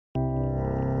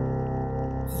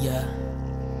Yeah,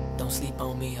 don't sleep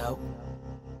on me, ho.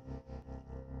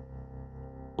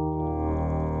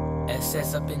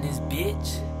 SS up in this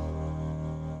bitch.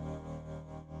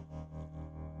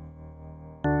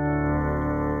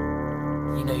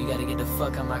 You know you gotta get the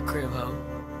fuck out my crib, ho.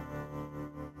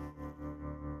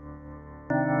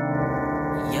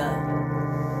 Yeah,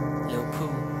 Lil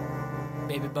Pooh,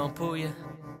 baby bone Pouya.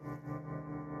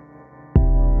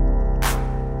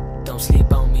 Don't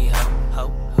sleep on me, ho,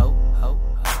 ho, ho, ho,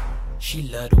 ho. She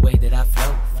love the way that I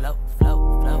float, float,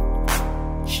 float,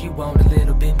 float. She want a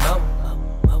little bit more, mo,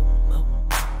 mo, mo.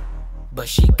 But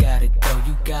she gotta go,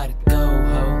 you gotta go,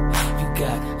 ho. You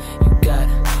gotta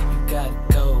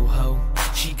go, ho.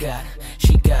 She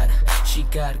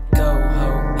gotta go, ho.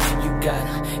 You gotta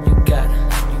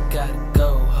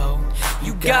go, ho.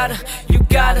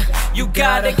 You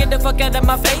gotta get the fuck out of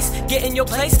my face. Get in your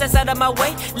place, that's out of my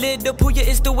way. Little Pouya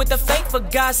is through with the fake, for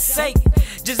God's sake.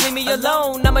 Just leave me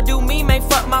alone, I'ma do me, man,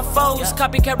 fuck my foes.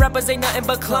 Copycat rappers ain't nothing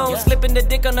but clones. Slipping the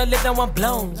dick on the lip, now I'm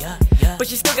blown. But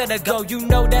she still gotta go, you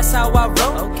know that's how I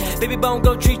roll. Baby bone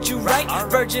gon' treat you right.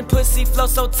 Virgin pussy flow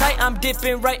so tight, I'm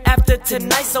dipping right after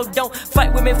tonight. So don't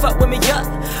fight with me, fuck with me up.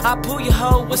 I pull your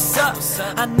hoe, what's up?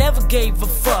 I never gave a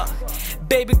fuck.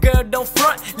 Baby girl, don't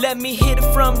front, let me hit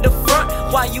it from the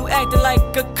front. Why you acting like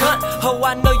a cunt? Ho,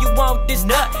 I know you want this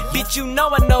nut. Bitch, you know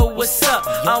I know what's up.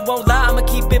 I won't lie, I'ma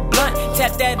keep it blunt.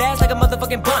 Tap that ass like a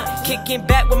motherfucking bunt. Kicking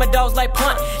back with my dogs like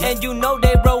punt. And you know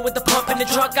they roll with the pump in the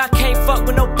trunk. I can't fuck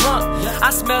with no punk. I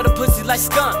smell the pussy like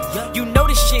skunk. You know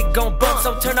this shit gon' bump,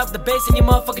 so turn up the bass in your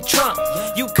motherfucking trunk.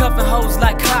 You cuffin' hoes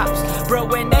like cops. Bro,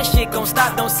 when that shit gon'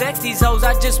 stop, don't sex these hoes,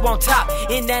 I just want top.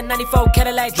 In that 94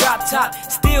 Cadillac drop top.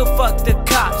 Still fuck the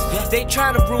cops, they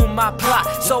tryna ruin my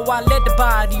plot, so I let the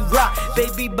body rock.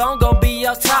 Baby bone gon' be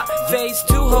up top. Phase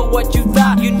 2, ho, what you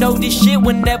thought? You know this shit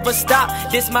will never stop.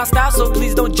 This my style, so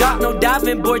please don't drop. No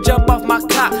diving, boy, jump off my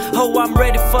cop. Ho, I'm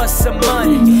ready for some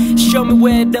money. Show me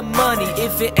where the money.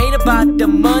 If it ain't about the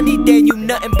money, then you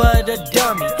nothing but a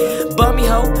dummy. Bummy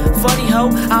ho, funny ho,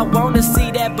 I wanna see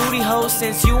that booty ho.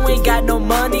 Since you ain't got no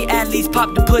money, at least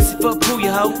pop the pussy for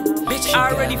Pouya ho. Bitch,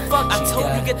 I already fucked. I told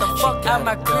you get the fuck out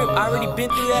my crib. I already been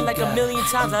through that like a million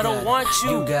times. I don't want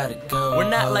you. We're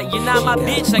not like, you're not my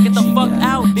bitch. Like, get the fuck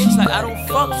out, bitch. Like, I don't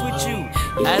fucks with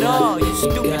you at all. You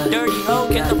stupid dirty hoe.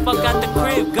 Get the fuck out the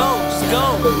crib. Go, just go.